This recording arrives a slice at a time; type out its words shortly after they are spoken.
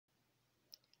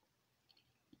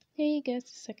Hey guys,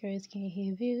 it's SAKURA-ROSEGAMER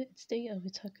here review. Today I'll be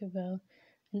talking about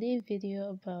a new video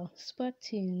about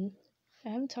Splatoon. I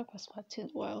haven't talked about Splatoon in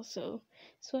a while, so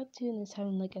Splatoon is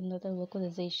having like another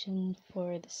localization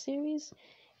for the series.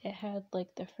 It had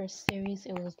like the first series,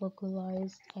 it was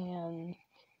localized and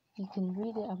you can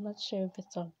read it. I'm not sure if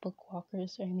it's on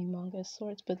Bookwalkers or any manga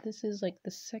sorts, but this is like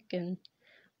the second.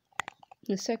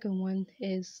 The second one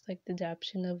is like the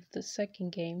adaptation of the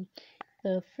second game.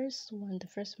 The first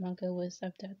manga was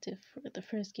adapted for the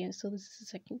first game, so this is the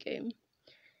second game.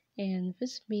 And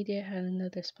Viz Media had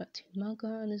another Splatoon manga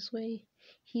on its way.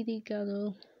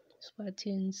 Hidegato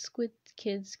Splatoon Squid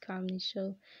Kids comedy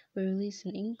show will release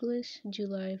in English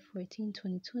July 14,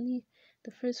 2020.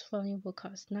 The first volume will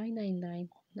cost $9.99,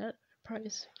 not a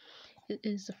price. It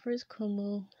is the first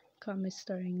Kumo comic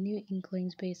starring new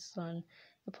inklings based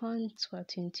upon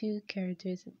Splatoon 2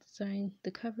 characters and design. The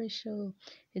cover show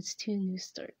its 2 new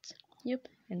starts. Yep,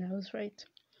 and I was right.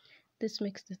 This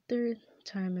makes the third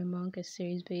time a manga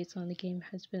series based on the game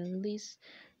has been released.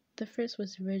 The first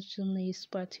was originally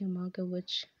Splatoon manga,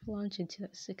 which launched in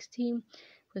 2016,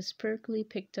 was perfectly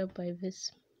picked up by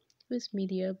Viz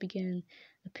Media, began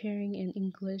appearing in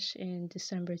English in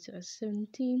December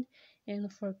 2017,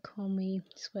 and for Komi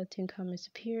Splatoon comics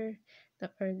appear,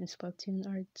 the art and Splatoon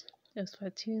art of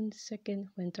Splatoon 2nd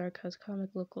when Dark House Comic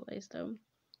localized them.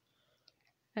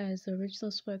 As the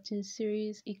original Splatoon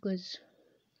series, English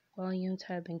volumes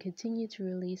have been continued to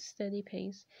release steady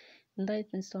pace. The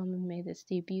 9th installment made its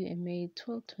debut in May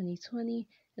 12, 2020.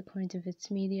 According to Viz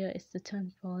Media, the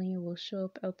 10th volume will show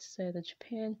up outside of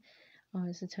Japan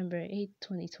on September 8,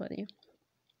 2020.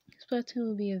 Splatoon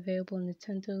will be available on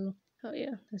Nintendo. Oh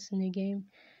yeah, that's a new game.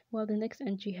 While the next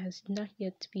entry has not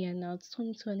yet to be announced,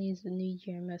 2020 is the new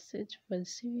year message for the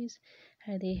series.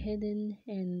 Had a hidden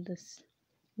and this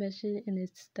message in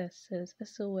it that says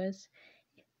SOS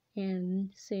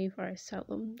and save our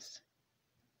asylums.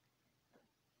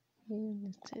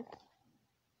 And that's it.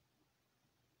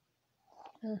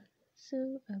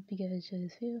 So I hope you guys enjoyed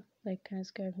this video. Like, comment,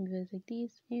 subscribe for videos like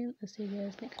these, and I'll see you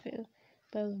guys next video.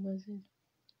 Bye, was it?